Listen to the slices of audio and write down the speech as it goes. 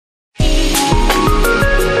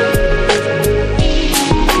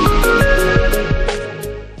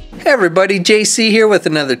everybody, JC here with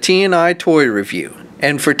another T&I toy review.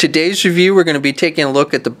 And for today's review, we're going to be taking a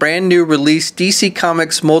look at the brand new release DC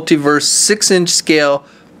Comics Multiverse 6-inch scale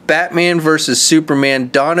Batman vs. Superman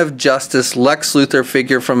Dawn of Justice Lex Luthor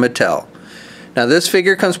figure from Mattel. Now this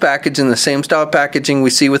figure comes packaged in the same style packaging we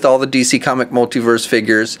see with all the DC Comic Multiverse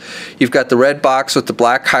figures. You've got the red box with the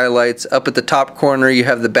black highlights. Up at the top corner you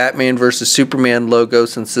have the Batman vs. Superman logo,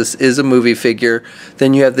 since this is a movie figure.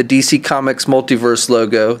 Then you have the DC Comics Multiverse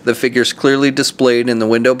logo. The figure's clearly displayed in the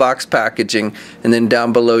window box packaging. And then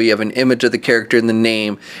down below you have an image of the character and the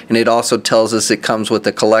name. And it also tells us it comes with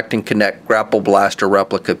a Collect and Connect Grapple Blaster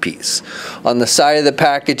replica piece. On the side of the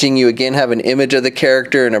packaging you again have an image of the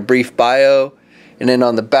character and a brief bio. And then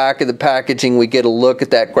on the back of the packaging we get a look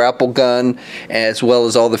at that grapple gun, as well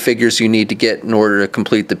as all the figures you need to get in order to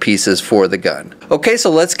complete the pieces for the gun. Okay,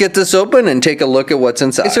 so let's get this open and take a look at what's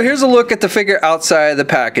inside. Okay, so here's a look at the figure outside of the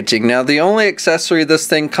packaging. Now the only accessory this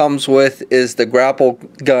thing comes with is the grapple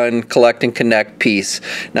gun Collect and Connect piece.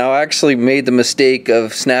 Now I actually made the mistake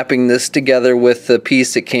of snapping this together with the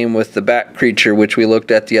piece that came with the bat creature, which we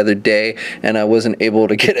looked at the other day, and I wasn't able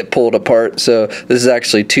to get it pulled apart. So this is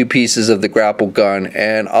actually two pieces of the grapple gun.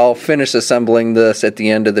 And I'll finish assembling this at the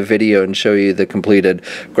end of the video and show you the completed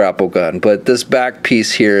grapple gun. But this back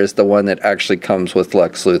piece here is the one that actually comes with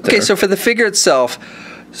Lex Luthor. Okay, so for the figure itself,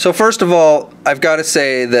 so first of all, I've got to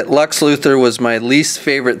say that Lex Luthor was my least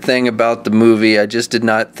favorite thing about the movie. I just did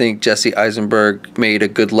not think Jesse Eisenberg made a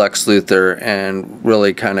good Lex Luthor, and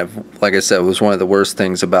really kind of, like I said, was one of the worst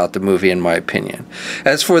things about the movie in my opinion.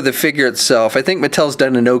 As for the figure itself, I think Mattel's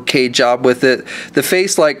done an okay job with it. The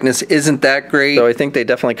face likeness isn't that great, so I think they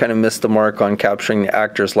definitely kind of missed the mark on capturing the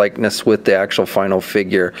actor's likeness with the actual final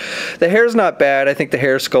figure. The hair's not bad. I think the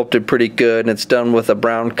hair sculpted pretty good, and it's done with a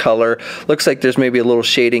brown color. Looks like there's maybe a little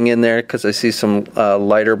shading in there because I see some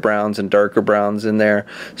lighter browns and darker browns in there,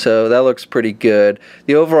 so that looks pretty good.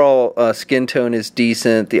 The overall skin tone is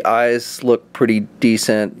decent. The eyes look pretty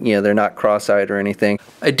decent. You know, they're not cross-eyed or anything.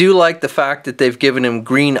 I do like the fact that they've given him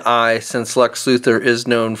green eyes, since Lex Luthor is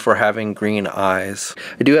known for having green eyes.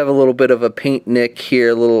 I do have a little bit of a paint nick here,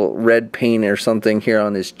 a little red paint or something here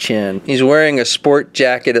on his chin. He's wearing a sport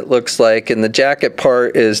jacket, it looks like, and the jacket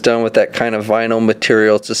part is done with that kind of vinyl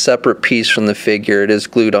material. It's a separate piece from the figure. It is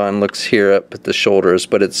glued on, looks here up at the shoulders,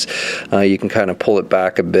 but it's you can kind of pull it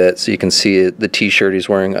back a bit so you can see the t-shirt he's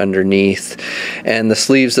wearing underneath, and the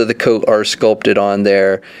sleeves of the coat are sculpted on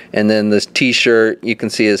there, and then this t-shirt you can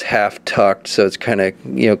see is half tucked, so it's kind of,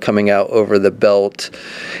 you know, coming out over the belt,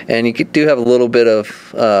 and you do have a little bit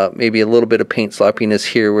of maybe a little bit of paint sloppiness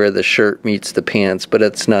here where the shirt meets the pants, but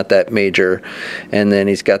it's not that major. And then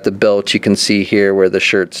he's got the belt, you can see here where the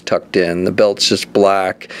shirt's tucked in. The belt's just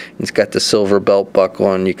black. He's got the silver belt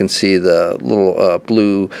buckle, and you can see the little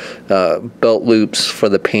blue belt loops for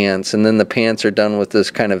the pants, and then the pants are done with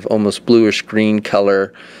this kind of almost bluish green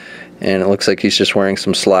color, and it looks like he's just wearing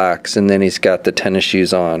some slacks, and then he's got the tennis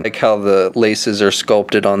shoes on. I like how the laces are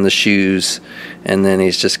sculpted on the shoes, and then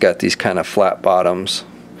he's just got these kind of flat bottoms.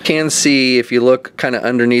 You can see, if you look kind of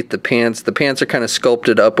underneath the pants are kind of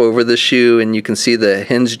sculpted up over the shoe, and you can see the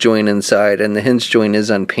hinge joint inside, and the hinge joint is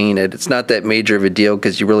unpainted. It's not that major of a deal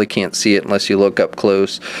because you really can't see it unless you look up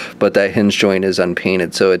close, but that hinge joint is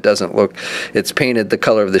unpainted, so it doesn't look, it's painted the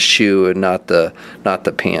color of the shoe and not the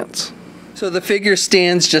pants. So the figure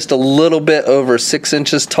stands just a little bit over 6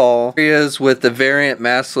 inches tall. He is with the variant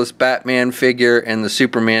maskless Batman figure and the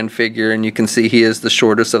Superman figure, and you can see he is the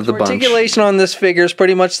shortest of the bunch. Articulation on this figure is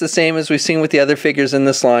pretty much the same as we've seen with the other figures in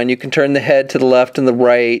this line. You can turn the head to the left and the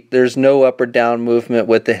right. There's no up or down movement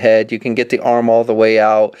with the head. You can get the arm all the way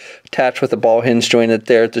out, attached with a ball hinge joint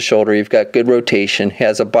there at the shoulder. You've got good rotation. He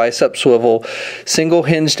has a bicep swivel, single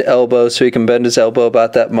hinged elbow, so he can bend his elbow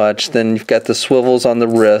about that much. Then you've got the swivels on the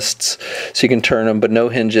wrists, so you can turn them, but no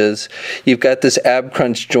hinges. You've got this ab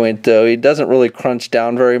crunch joint though. He doesn't really crunch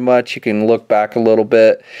down very much. You can look back a little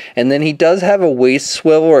bit. And then he does have a waist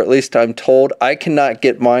swivel, or at least I'm told. I cannot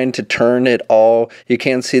get mine to turn at all. You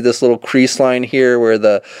can see this little crease line here where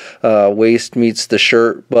the waist meets the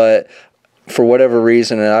shirt, but for whatever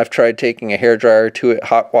reason, and I've tried taking a hairdryer to it,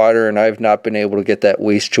 hot water, and I've not been able to get that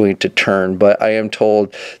waist joint to turn, but I am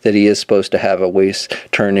told that he is supposed to have a waist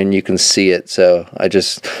turn, and you can see it, so I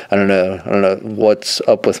don't know what's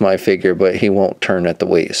up with my figure, but he won't turn at the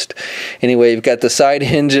waist. Anyway, you've got the side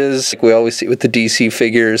hinges, like we always see with the DC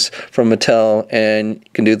figures from Mattel, and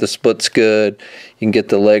you can do the splits good, you can get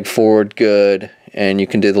the leg forward good, and you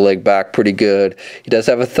can do the leg back pretty good. He does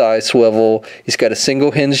have a thigh swivel. He's got a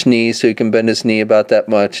single hinged knee, so he can bend his knee about that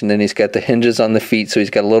much, and then he's got the hinges on the feet, so he's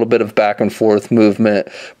got a little bit of back and forth movement,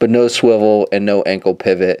 but no swivel and no ankle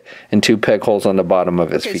pivot, and 2 peg holes on the bottom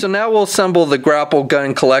of his feet. So now we'll assemble the Grapple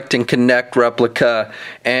Gun Collect and Connect replica,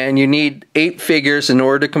 and you need 8 figures in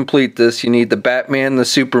order to complete this. You need the Batman, the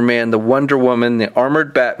Superman, the Wonder Woman, the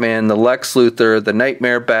Armored Batman, the Lex Luthor, the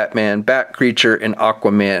Nightmare Batman, Bat Creature, and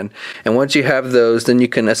Aquaman. And once you have those, then you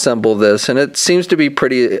can assemble this, and it seems to be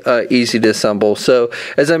pretty easy to assemble. So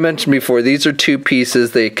as I mentioned before, these are 2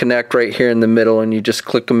 pieces. They connect right here in the middle, and you just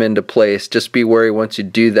click them into place. Just be wary once you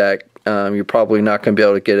do that. You're probably not going to be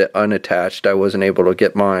able to get it unattached. I wasn't able to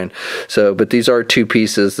get mine. So, but these are 2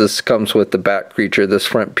 pieces. This comes with the Bat Creature, this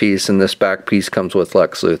front piece, and this back piece comes with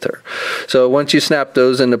Lex Luthor. So once you snap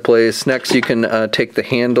those into place, next you can take the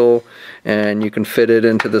handle and you can fit it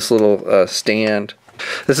into this little stand.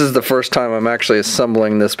 This is the first time I'm actually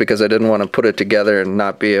assembling this because I didn't want to put it together and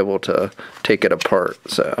not be able to take it apart.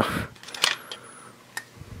 So.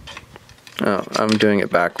 Oh, I'm doing it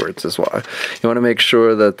backwards as well. You want to make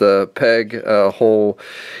sure that the peg hole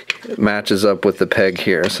matches up with the peg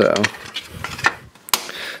here. So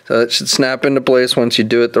it should snap into place once you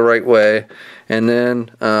do it the right way. And then,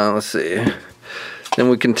 let's see. Then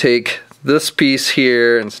we can take this piece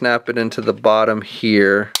here and snap it into the bottom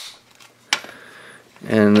here.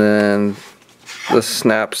 And then this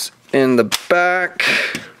snaps in the back.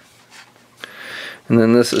 And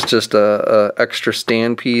then this is just a extra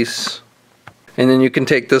stand piece. And then you can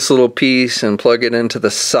take this little piece and plug it into the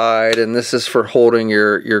side, and this is for holding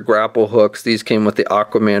your grapple hooks. These came with the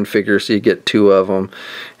Aquaman figure, so you get 2 of them,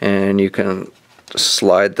 and you can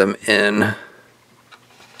slide them in.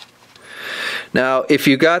 Now, if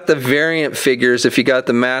you got the variant figures, if you got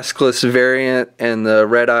the maskless variant and the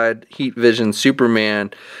red-eyed heat vision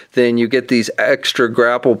Superman, then you get these extra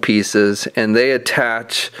grapple pieces, and they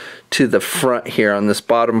attach to the front here on this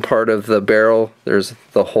bottom part of the barrel. There's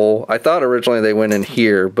the hole. I thought originally they went in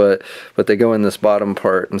here, but they go in this bottom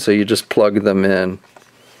part, and so you just plug them in.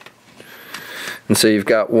 And so you've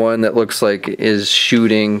got one that looks like is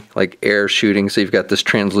shooting, like air shooting, so you've got this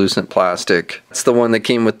translucent plastic. It's the one that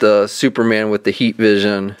came with the Superman with the heat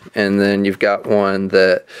vision, and then you've got one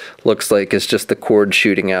that looks like it's just the cord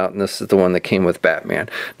shooting out, and this is the one that came with Batman.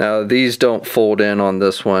 Now these don't fold in on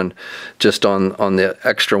this one, just on the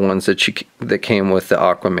extra ones that came with the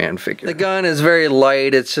Aquaman figure. The gun is very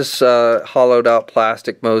light. It's just hollowed out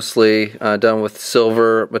plastic mostly, done with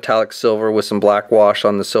silver, metallic silver with some black wash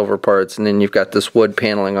on the silver parts, and then you've got this wood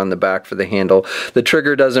paneling on the back for the handle. The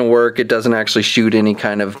trigger doesn't work. It doesn't actually shoot any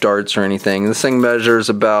kind of darts or anything. This thing measures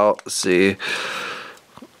about, let's see,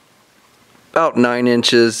 about 9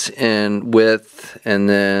 inches in width, and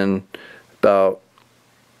then about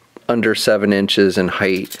under 7 inches in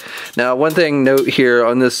height. Now, one thing note here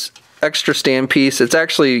on this extra stand piece, it's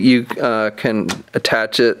actually, you can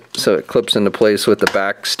attach it so it clips into place with the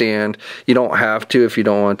back stand. You don't have to if you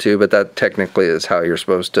don't want to, but that technically is how you're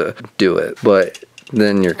supposed to do it. But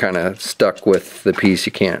then you're kind of stuck with the piece.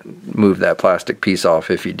 You can't move that plastic piece off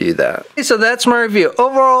if you do that. Okay, so that's my review.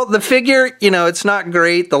 Overall, the figure, you know, it's not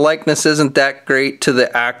great. The likeness isn't that great to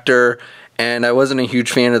the actor, and I wasn't a huge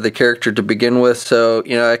fan of the character to begin with, so,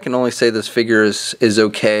 you know, I can only say this figure is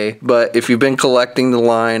okay. But if you've been collecting the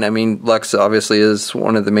line, I mean, Lex obviously is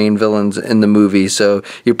one of the main villains in the movie, so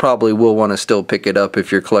you probably will want to still pick it up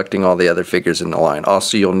if you're collecting all the other figures in the line.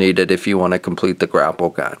 Also, you'll need it if you want to complete the grapple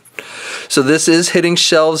gun. So this is hitting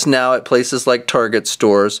shelves now at places like Target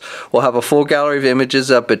stores. We'll have a full gallery of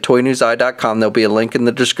images up at toynewseye.com. There'll be a link in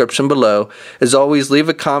the description below. As always, leave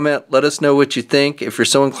a comment. Let us know what you think. If you're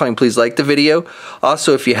so inclined, please like the video.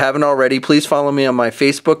 Also, if you haven't already, please follow me on my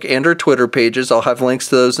Facebook and or Twitter pages. I'll have links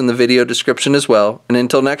to those in the video description as well. And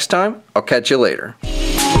until next time, I'll catch you later.